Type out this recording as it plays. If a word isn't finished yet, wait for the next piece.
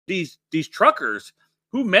these truckers,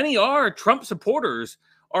 who many are Trump supporters,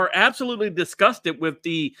 are absolutely disgusted with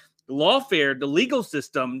the lawfare, the legal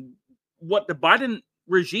system, what the Biden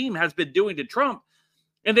regime has been doing to Trump.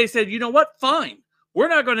 And they said, you know what? Fine. We're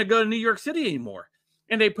not going to go to New York City anymore.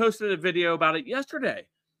 And they posted a video about it yesterday.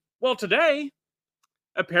 Well, today,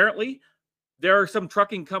 apparently, there are some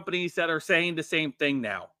trucking companies that are saying the same thing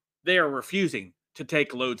now. They are refusing to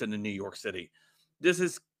take loads into New York City. This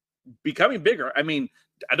is becoming bigger. I mean,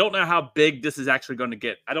 I don't know how big this is actually going to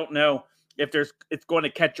get. I don't know if it's going to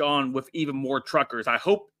catch on with even more truckers. I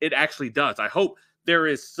hope it actually does. I hope there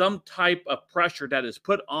is some type of pressure that is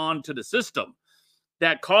put onto the system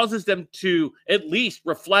that causes them to at least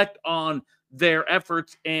reflect on their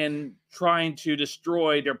efforts in trying to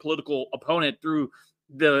destroy their political opponent through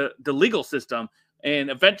the legal system and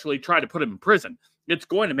eventually try to put him in prison. It's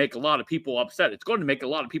going to make a lot of people upset. It's going to make a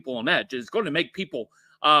lot of people on edge. It's going to make people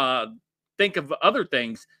think of other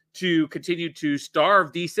things to continue to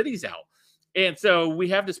starve these cities out. And so we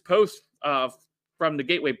have this post from the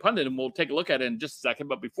Gateway Pundit, and we'll take a look at it in just a second.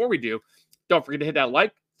 But before we do, don't forget to hit that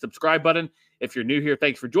like, subscribe button. If you're new here,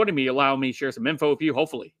 thanks for joining me. Allow me to share some info with you.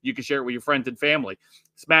 Hopefully, you can share it with your friends and family.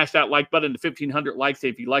 Smash that like button to 1,500 likes.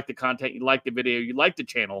 If you like the content, you like the video, you like the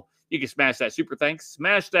channel, you can smash that super thanks.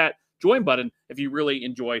 Smash that join button if you really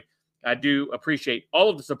enjoy. I do appreciate all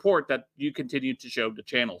of the support that you continue to show the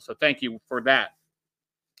channel. So thank you for that.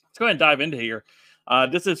 Let's go ahead and dive into here.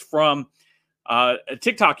 This is from a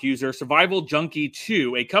TikTok user, Survival Junkie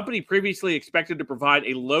 2. A company previously expected to provide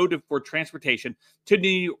a load for transportation to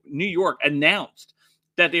New York announced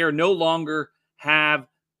that they are no longer have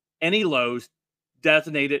any loads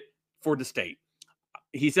designated for the state.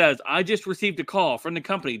 He says, I just received a call from the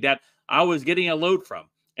company that I was getting a load from,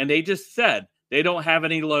 and they just said they don't have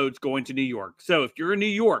any loads going to New York. So if you're in New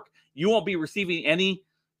York, you won't be receiving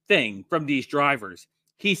anything from these drivers.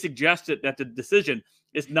 He suggested that the decision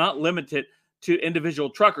is not limited to individual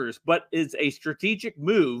truckers, but is a strategic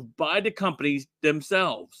move by the companies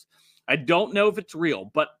themselves. I don't know if it's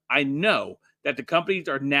real, but I know that the companies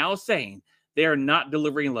are now saying they are not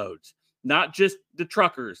delivering loads. Not just the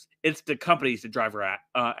truckers, it's the companies the driver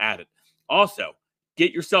added. Also,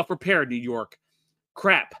 get yourself prepared, New York.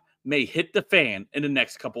 Crap may hit the fan in the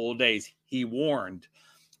next couple of days, he warned.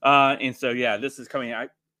 And so, yeah, this is coming. I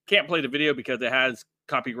can't play the video because it has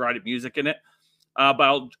copyrighted music in it.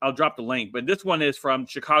 But I'll drop the link. But this one is from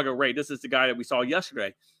Chicago Ray. This is the guy that we saw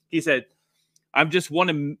yesterday. He said, I'm just one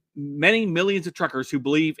of many millions of truckers who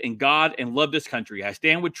believe in God and love this country. I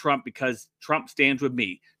stand with Trump because Trump stands with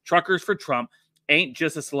me. Truckers for Trump ain't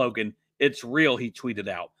just a slogan. It's real, he tweeted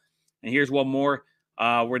out. And here's one more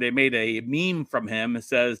where they made a meme from him. It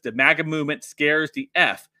says, the MAGA movement scares the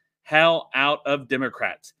hell out of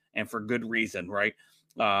Democrats. And for good reason, right?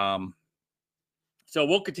 So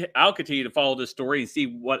I'll continue to follow this story and see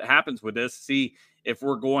what happens with this. See if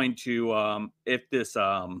we're going to if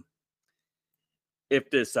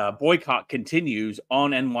this boycott continues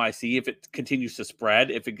on NYC, if it continues to spread,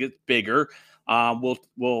 if it gets bigger, I'll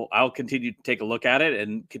continue to take a look at it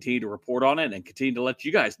and continue to report on it and continue to let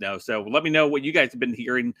you guys know. So let me know what you guys have been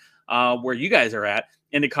hearing, where you guys are at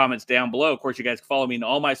in the comments down below. Of course, you guys can follow me in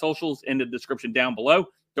all my socials in the description down below.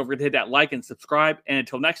 Don't forget to hit that like and subscribe. And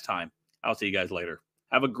until next time, I'll see you guys later.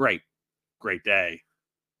 Have a great day.